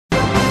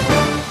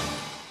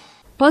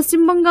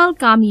पश्चिम बंगाल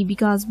कामी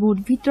विकास बोर्ड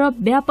भित्र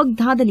व्यापक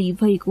धाँधली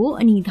भएको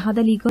अनि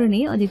धाँधली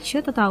गर्ने अध्यक्ष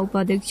तथा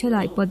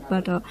उपाध्यक्षलाई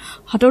पदबाट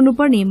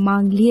हटाउनुपर्ने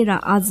माग लिएर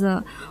आज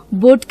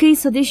बोर्डकै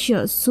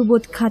सदस्य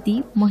सुबोध खाती,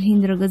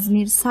 महेन्द्र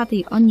गजमेर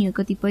साथै अन्य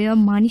कतिपय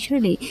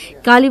मानिसहरूले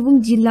कालेबुङ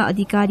जिल्ला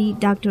अधिकारी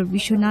डाक्टर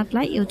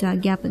विश्वनाथलाई एउटा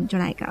ज्ञापन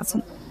चढाएका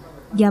छन्।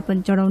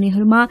 ज्ञापन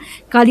चढाउनेहरूमा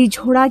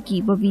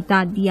कालीझोडाकी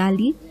बबिता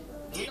दियाली,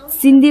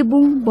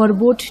 सिन्देबुङ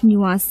बरबोट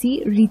निवासी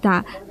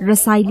रिता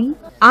रसाइली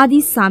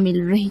आदि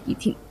सामेल रहेकी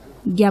थिइन्।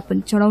 ज्ञापन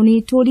चढाउने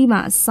टोलीमा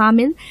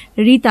सामेल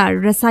रिता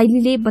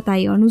रसाइलीले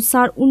बताए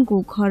अनुसार उनको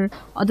घर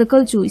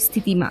अधकल्चो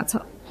स्थितिमा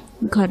छ।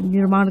 घर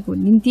निर्माणको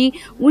निम्ति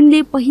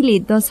उनले पहिले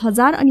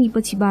 10,000 अनि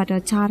पछिबाट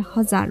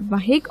 4,000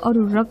 बाहेक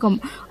अरू रकम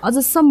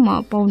अझसम्म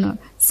पाउन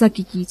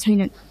सकेकी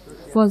छैनन्।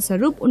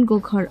 फलस्वरूप उनको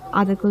घर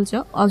अधकल्चो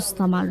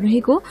अवस्थामा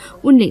रहेको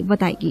उनले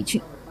बताएकी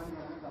छिन्।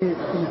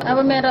 अब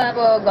मेरो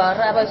घर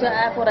यसो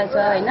आएको रहेछ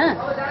हैन,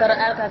 तर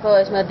अर्काको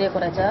यसमा दिएको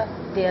रहेछ,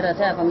 दिएर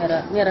चाहिँ अब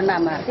मेरो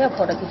नाममा थियो,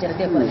 फोटो खिचेर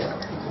दिएको रहेछ,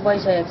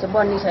 भइसकेको छ,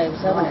 बनिसकेको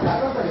छ भनेर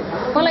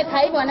मलाई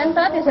थाहै भएन नि त।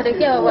 त्यसरी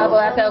के अब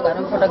अर्काको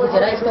घरमा फोटो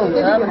खिचेर यस्तो हुन्छ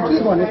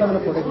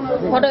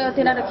फोटो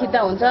तिनीहरू खिच्दा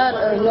हुन्छ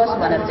लोस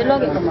भनेर चाहिँ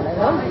लगेको मलाई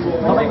हो।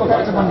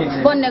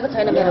 बनिएको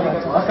छैन मेरो घर,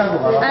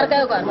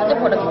 अर्काको घरमा चाहिँ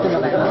फोटो खिच्नु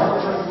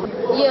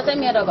लगाएको। यो चाहिँ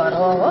मेरो घर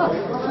हो,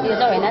 यो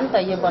चाहिँ होइन नि त,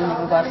 यो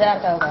बनिएको घर चाहिँ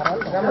अर्काको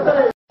घर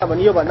हो।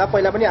 यो भन्दा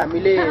पहिला पनि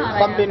हामीले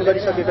कम्प्लेन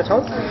गरिसकेका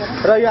छौँ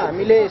र यो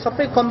हामीले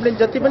सबै कम्प्लेन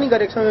जति पनि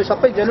गरेका छौँ यो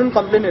सबै जेन्युन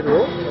कम्प्लेनहरू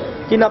हो।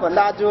 किन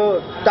भन्दा आज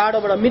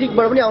टाढोबाट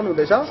मिरिकबाट पनि आउनु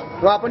हुँदैछ,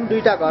 उहाँ पनि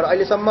 2टा घर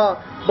अहिलेसम्म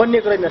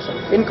बनिएको रहेनछ,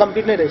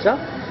 इन्कम्प्लिट नै रहेछ।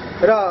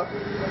 र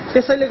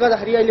त्यसैले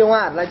गर्दाखेरि अहिले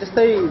उहाँहरूलाई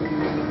जस्तै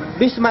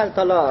 20 माइल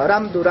तल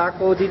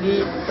रामधुराको दिदी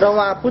र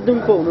उहाँ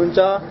पुदुङको हुनुहुन्छ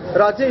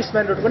र अझै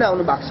इस्माइल रोड पनि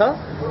आउनु भएको छ।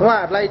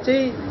 उहाँहरूलाई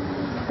चाहिँ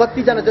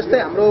कतिजना जस्तै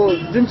हाम्रो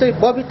जुन चाहिँ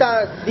बबिता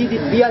दिदी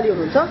दियाली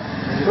हुनुहुन्छ,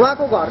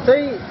 उहाँको घर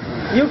चाहिँ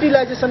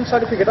युटिलाइजेसन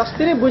सर्टिफिकेट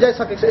अस्ति नै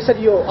बुझाइसकेको छ,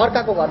 यसरी यो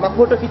अर्काको घरमा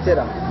फोटो खिचेर।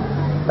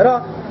 र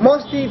म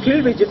अस्ति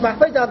फिल्ड भिजिटमा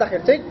आफै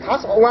जाँदाखेरि चाहिँ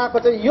खास उहाँको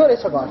चाहिँ यो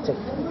रहेछ घर चाहिँ,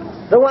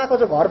 र उहाँको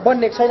चाहिँ घर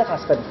बनिएको छैन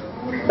खास गरी।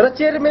 र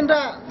चेयरम्यान र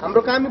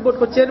हाम्रो कामी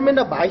बोर्डको चेयरम्यान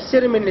र भाइस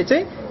चेयरम्यानले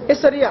चाहिँ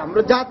यसरी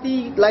हाम्रो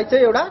जातिलाई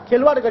चाहिँ एउटा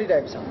खेलवाड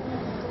गरिरहेको छ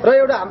र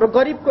एउटा हाम्रो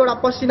गरिबको एउटा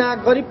पसिना,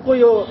 गरिबको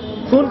यो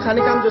खुन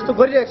खाने काम जस्तो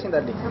गरिरहेको छ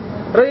यिनीहरूले।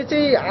 र यो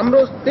चाहिँ हाम्रो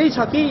त्यही छ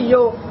कि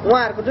यो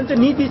उहाँहरूको जुन चाहिँ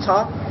नीति छ,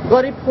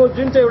 गरिबको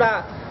जुन चाहिँ एउटा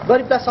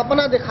गरिबलाई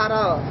सपना देखाएर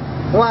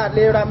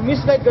उहाँहरूले एउटा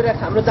मिसगाइड गरिरहेको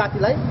छ हाम्रो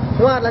जातिलाई,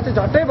 उहाँहरूलाई चाहिँ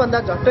झट्टैभन्दा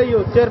झट्टै यो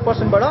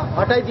चेयरपर्सनबाट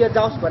हटाइदिएर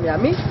जाओस् भन्ने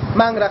हामी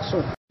माग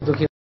राख्छौँ।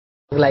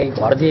 दुखीलाई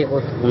घर दिएको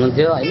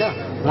हुनुहुन्थ्यो होइन,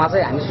 उहाँ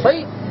चाहिँ हामी सही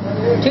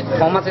ठिक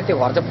ठाउँमा चाहिँ त्यो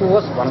घर चाहिँ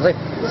पुगोस् भनेर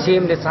चाहिँ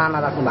सिएमले चाहना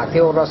राख्नु भएको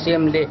थियो र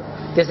सिएमले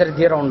त्यसरी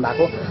दिएर आउनु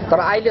भएको। तर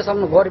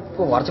अहिलेसम्म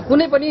गरिबको घर चाहिँ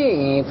कुनै पनि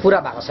पुरा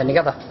भएको छैन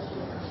क्या त।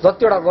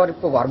 जतिवटा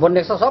गरिबको घर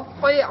बनिएको छ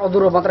सबै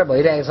अधुरो मात्रै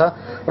भइरहेको छ।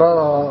 र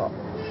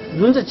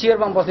जुन चाहिँ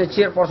चेयरमा बस्ने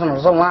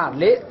चेयरपर्सनहरू छ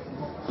उहाँहरूले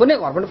कुनै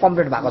घर पनि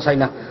कम्प्लिट भएको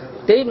छैन।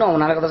 त्यही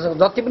नहुनाले गर्दा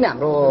जति पनि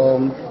हाम्रो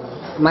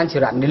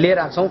मान्छेहरू हामीले लिएर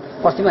आएको छौँ,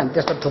 अस्ति हामी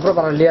त्यस्तो थुप्रो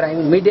पाराले लिएर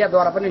आयौँ,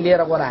 मिडियाद्वारा पनि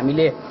लिएर गएर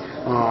हामीले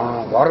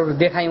घरहरू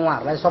देखायौँ,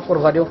 उहाँहरूलाई सपोर्ट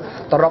गऱ्यौँ,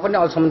 तर र पनि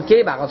अहिलेसम्म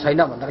केही भएको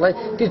छैन भन्दाखेरि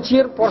त्यो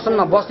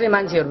चेयरपर्सनमा बस्ने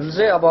मान्छेहरूले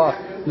चाहिँ अब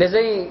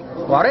चाहिँ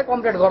घरै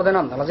कम्प्लिट गर्दैन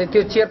भन्दाखेरि चाहिँ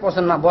त्यो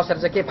चेयरपर्सनमा बसेर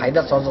चाहिँ के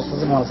फाइदा छ जस्तो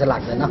चाहिँ मलाई चाहिँ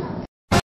लाग्दैन।